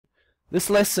This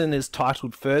lesson is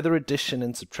titled Further Addition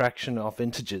and Subtraction of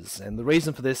Integers, and the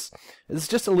reason for this is it's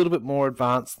just a little bit more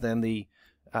advanced than the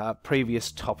previous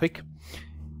topic.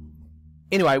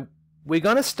 Anyway, we're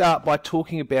going to start by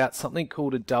talking about something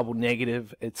called a double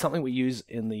negative. It's something we use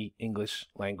in the English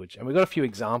language, and we've got a few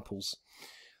examples.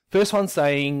 First one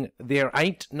saying, there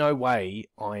ain't no way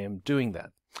I am doing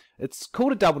that. It's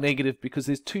called a double negative because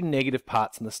there's two negative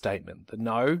parts in the statement, the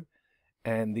no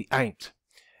and the ain't.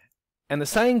 And the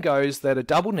saying goes that a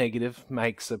double negative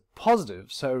makes a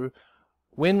positive. So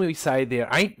when we say there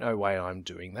ain't no way I'm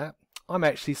doing that, I'm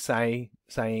actually saying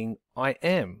I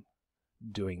am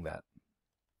doing that.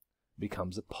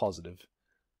 Becomes a positive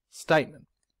statement.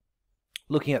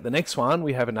 Looking at the next one,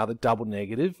 we have another double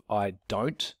negative. I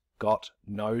don't got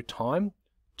no time.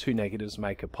 Two negatives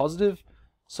make a positive.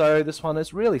 So this one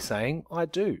is really saying I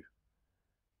do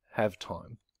have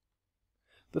time.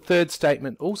 The third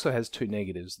statement also has two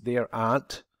negatives. There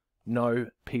aren't no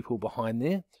people behind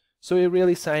there. So we're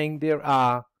really saying there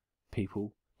are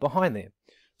people behind there.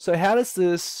 So how does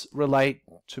this relate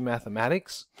to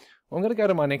mathematics? Well, I'm going to go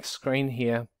to my next screen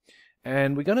here,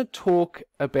 and we're going to talk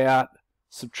about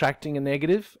subtracting a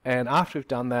negative, and after we've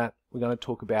done that, we're going to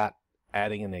talk about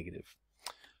adding a negative.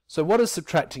 So what is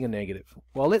subtracting a negative?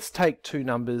 Well, let's take two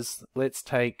numbers. Let's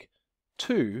take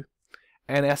 2.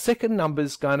 And our second number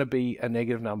is going to be a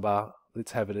negative number.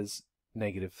 Let's have it as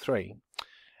 -3.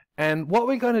 And what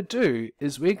we're going to do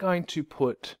is we're going to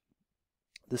put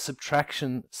the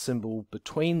subtraction symbol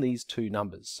between these two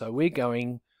numbers. So we're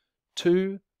going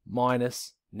 2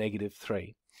 minus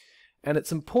 -3. And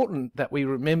it's important that we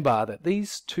remember that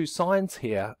these two signs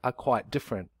here are quite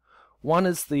different. One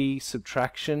is the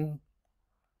subtraction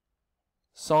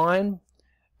sign,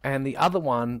 and the other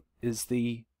one is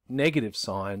the negative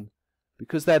sign,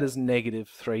 because that is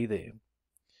 -3 there.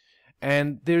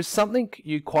 And there's something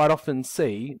you quite often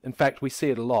see, in fact we see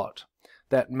it a lot,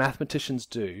 that mathematicians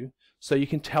do, so you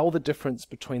can tell the difference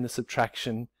between the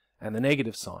subtraction and the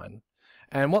negative sign.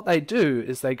 And what they do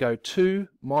is they go 2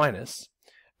 minus,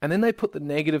 and then they put the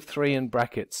 -3 in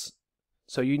brackets,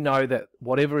 so you know that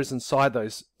whatever is inside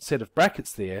those set of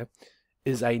brackets there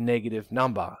is a negative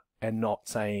number, and not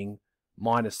saying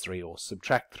 -3 or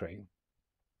subtract 3.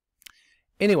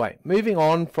 Anyway, moving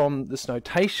on from this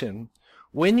notation,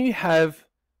 when you have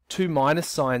two minus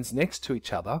signs next to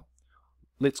each other,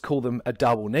 let's call them a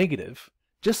double negative,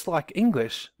 just like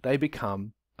English, they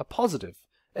become a positive.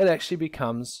 It actually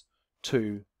becomes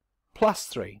 2 plus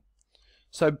 3.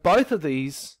 So both of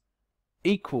these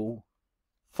equal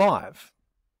 5.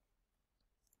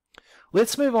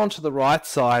 Let's move on to the right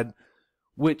side,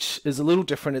 which is a little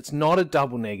different. It's not a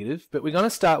double negative, but we're going to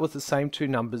start with the same two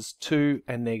numbers, 2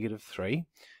 and -3.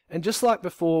 And just like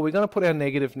before, we're going to put our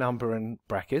negative number in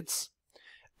brackets.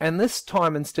 And this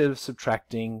time, instead of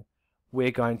subtracting, we're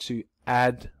going to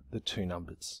add the two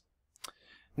numbers.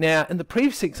 Now, in the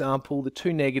previous example, the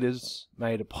two negatives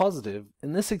made a positive.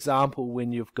 In this example,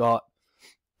 when you've got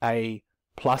a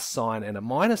plus sign and a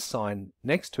minus sign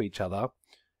next to each other,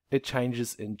 it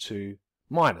changes into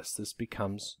minus. This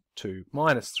becomes 2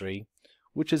 minus 3,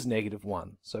 which is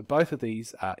 -1. So both of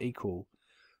these are equal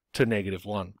to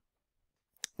 -1.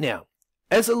 Now,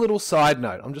 as a little side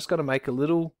note, I'm just going to make a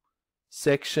little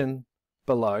section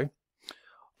below.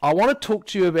 I want to talk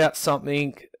to you about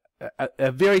something,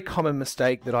 a very common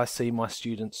mistake that I see my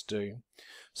students do.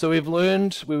 So we've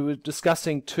learned, we were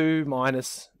discussing 2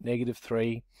 minus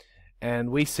 -3,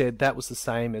 and we said that was the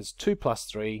same as 2 plus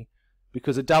 3,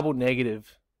 because a double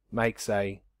negative makes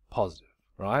a positive,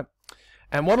 right?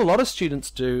 And what a lot of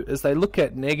students do is they look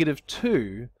at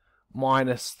 -2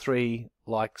 minus 3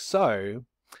 like so,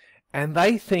 and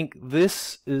they think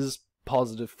this is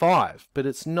 +5, but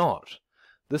it's not.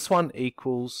 This one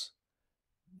equals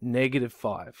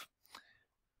 -5.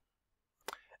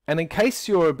 And in case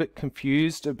you're a bit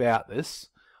confused about this,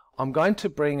 I'm going to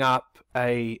bring up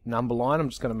a number line. I'm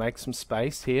just going to make some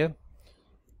space here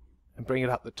and bring it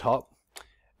up the top.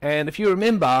 And if you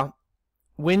remember,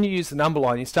 when you use the number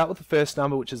line, you start with the first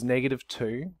number, which is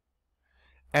 -2,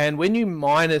 and when you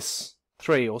minus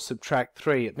 3 or subtract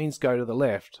 3, it means go to the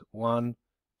left. 1,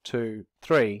 2,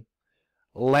 3,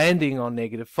 landing on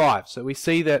 -5. So we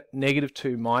see that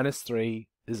 -2 minus 3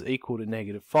 is equal to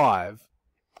 -5.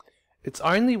 It's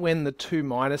only when the two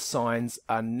minus signs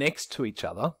are next to each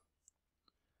other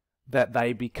that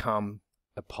they become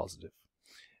a positive.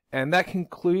 And that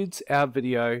concludes our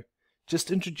video, just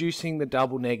introducing the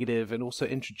double negative and also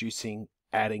introducing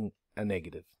adding a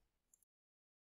negative.